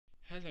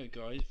Hello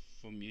guys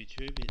from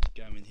YouTube, it's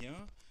Gavin here.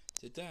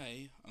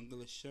 Today I'm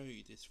going to show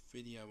you this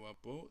video I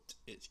bought.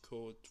 It's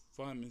called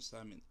Fireman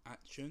Sam in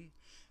Action.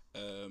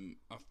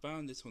 I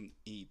found this on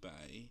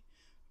eBay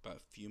about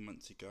a few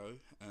months ago,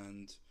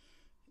 and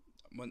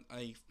when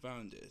I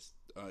found this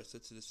I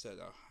said to the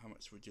seller, how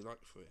much would you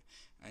like for it?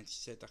 And she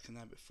said I can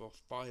have it for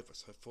 £5,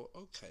 so I thought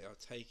okay, I'll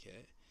take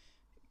it.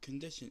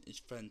 Condition is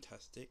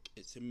fantastic,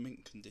 it's in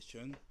mint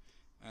condition,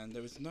 and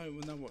there was no,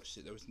 when I watched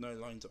it, there was no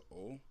lines at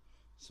all.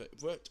 So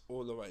it worked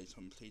all the way, so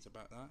I'm pleased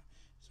about that.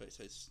 So it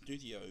says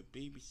Studio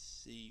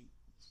BBC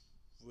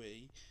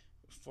 3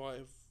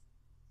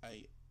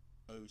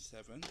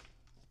 5807.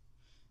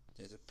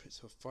 There's a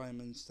picture of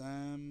Fireman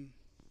Sam.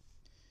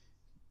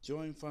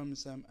 Join Fireman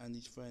Sam and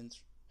his friends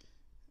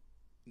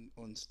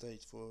on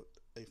stage for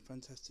a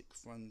fantastic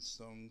fun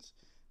songs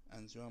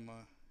and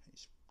drama.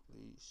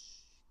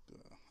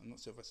 I'm not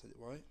sure if I said it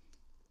right.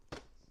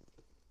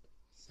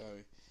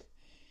 So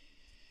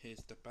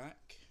here's the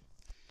back.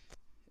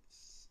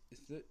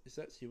 It's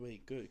actually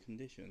really good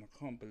condition. I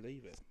can't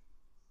believe it.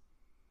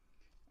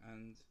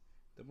 And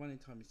the running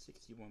time is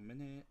 61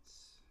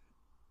 minutes.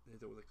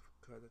 There's all the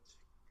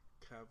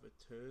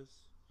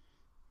characters: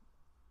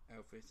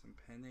 Elvis and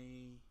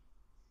Penny,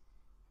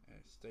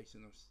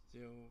 Station of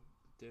Steel,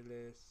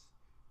 Dillis,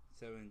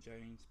 Sarah and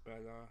James,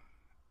 Bella,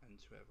 and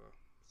Trevor.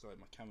 Sorry,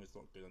 my camera's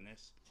not good on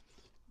this,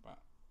 but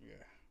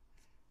yeah.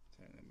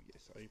 So let me get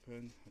this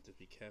open. I'll just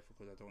be careful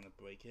because I don't want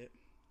to break it.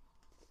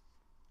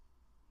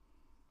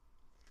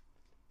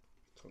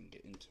 Can't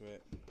get into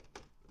it.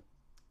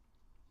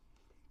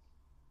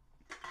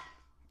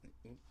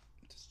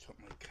 Just drop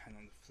my can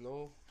on the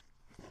floor.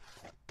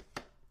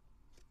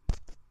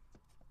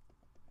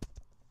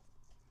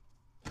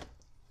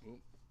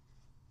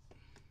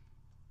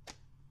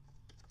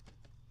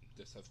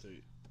 Just have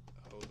to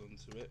hold on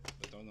to it.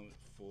 I don't want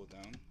it to fall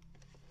down.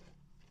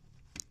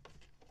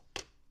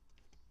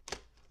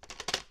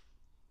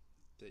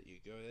 There you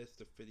go. There's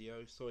the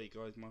video. Sorry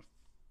guys,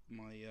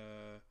 my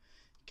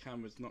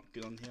camera's not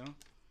good on here.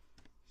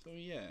 So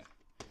yeah,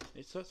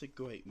 it's such a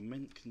great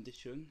mint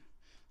condition.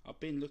 I've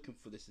been looking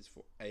for this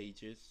for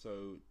ages,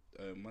 so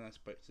when I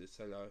spoke to the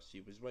seller, she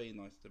was very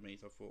nice to me,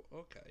 so I thought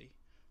okay,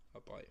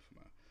 I'll buy it from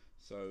her.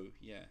 So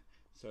yeah,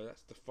 so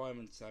that's the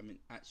Fireman Sam in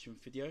Action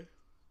video.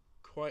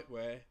 Quite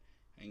rare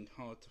and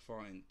hard to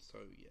find, so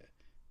yeah,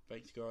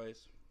 thanks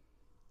guys.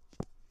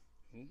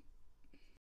 Ooh.